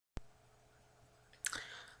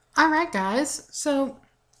Alright guys, so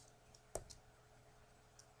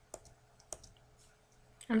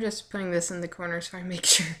I'm just putting this in the corner so I make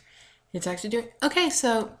sure it's actually doing. Okay,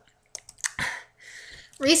 so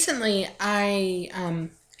recently I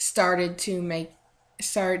started to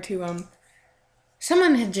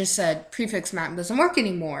someone had just said prefix map doesn't work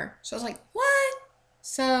anymore. So I was like, what?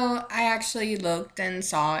 So I actually looked and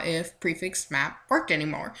saw if prefix map worked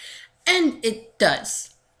anymore. And it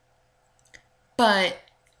does. But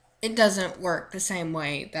it doesn't work the same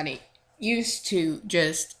way that it used to.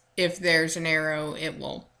 Just if there's an arrow, it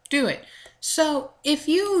will do it. So if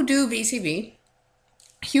you do VCV,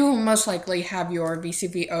 you will most likely have your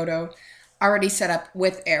VCV auto already set up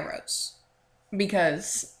with arrows,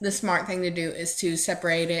 because the smart thing to do is to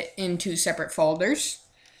separate it into separate folders,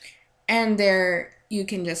 and there you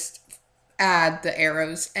can just add the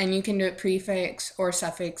arrows, and you can do it prefix or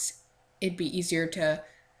suffix. It'd be easier to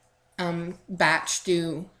batch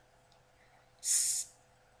do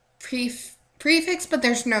prefix, but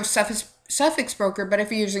there's no suffix broker. But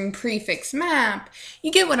if you're using prefix map,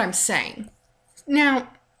 you get what I'm saying. Now,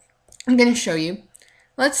 I'm going to show you.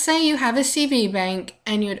 Let's say you have a CV bank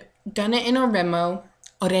and you'd done it in Oremo,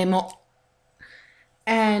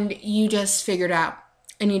 and you just figured,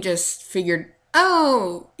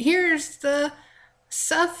 oh, here's the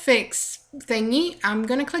suffix thingy. I'm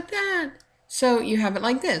going to click that. So you have it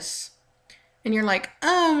like this. And you're like,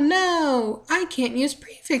 oh no, I can't use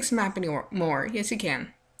prefix map anymore. Yes, you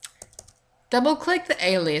can. Double click the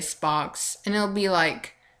alias box and it'll be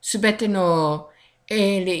like, subete no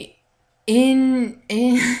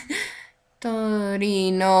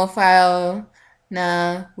tori no file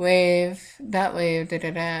na wave, that wave, da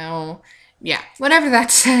da da. Yeah, whatever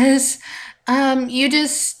that says. You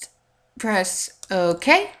just press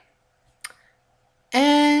OK.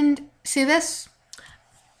 And see this?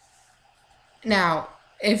 Now,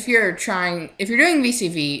 if you're doing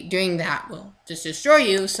VCV, doing that will just destroy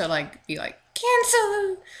you. So be like,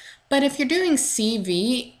 cancel. But if you're doing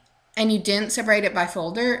CV and you didn't separate it by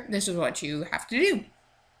folder, this is what you have to do.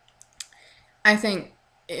 I think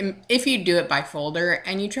if you do it by folder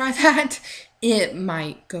and you try that, it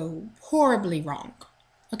might go horribly wrong.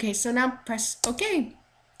 Okay, so now press OK.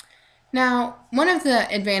 Now, one of the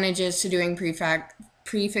advantages to doing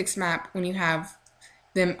prefix map when you have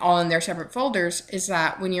them all in their separate folders is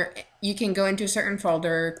that when you can go into a certain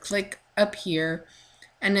folder, click up here,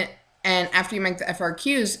 and after you make the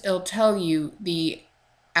FRQs, it'll tell you the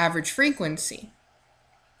average frequency.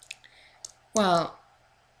 Well,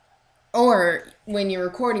 or when you're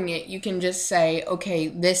recording it, you can just say, okay,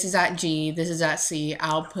 this is at G, this is at C.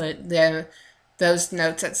 I'll put those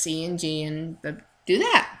notes at C and G and do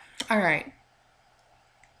that. All right.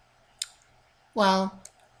 Well,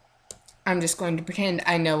 I'm just going to pretend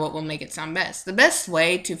I know what will make it sound best. The best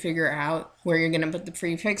way to figure out where you're going to put the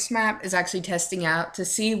prefix map is actually testing out to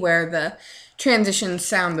see where the transitions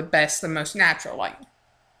sound the best, the most natural. Like,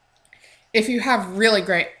 if you have really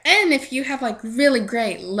great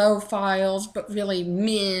low files, but really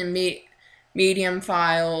medium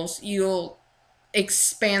files, you'll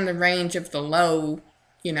expand the range of the low,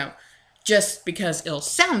 just because it'll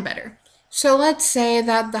sound better. So let's say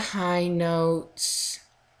that the high notes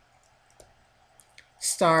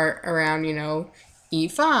start around,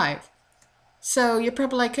 E5. So you're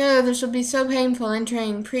probably like, oh, this will be so painful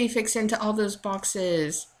entering prefix into all those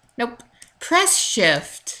boxes. Nope. Press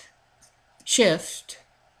Shift.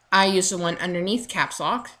 I use the one underneath caps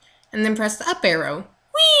lock, and then press the up arrow.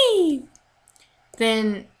 Whee!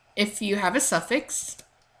 Then, if you have a suffix,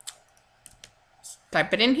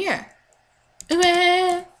 type it in here.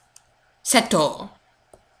 Ue! Seto.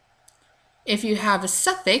 If you have a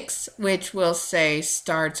suffix, which will say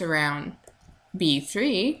starts around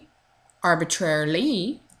B3,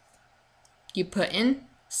 arbitrarily, you put in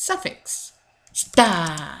suffix.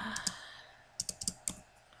 Sta.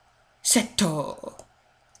 Seto.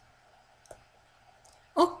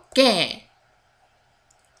 Okay.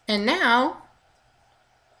 And now,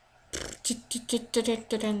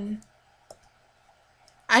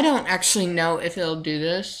 I don't actually know if it'll do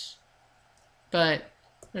this, but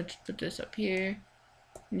let's put this up here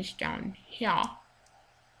and this down here.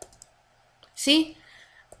 See?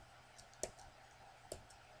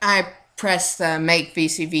 I press the make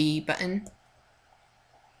VCV button.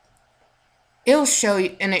 It'll show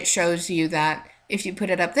you, and it shows you that if you put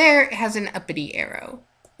it up there, it has an uppity arrow.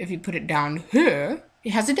 If you put it down here,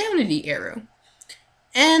 it has a downity arrow.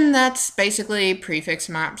 And that's basically prefix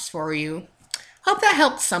maps for you. Hope that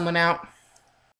helped someone out.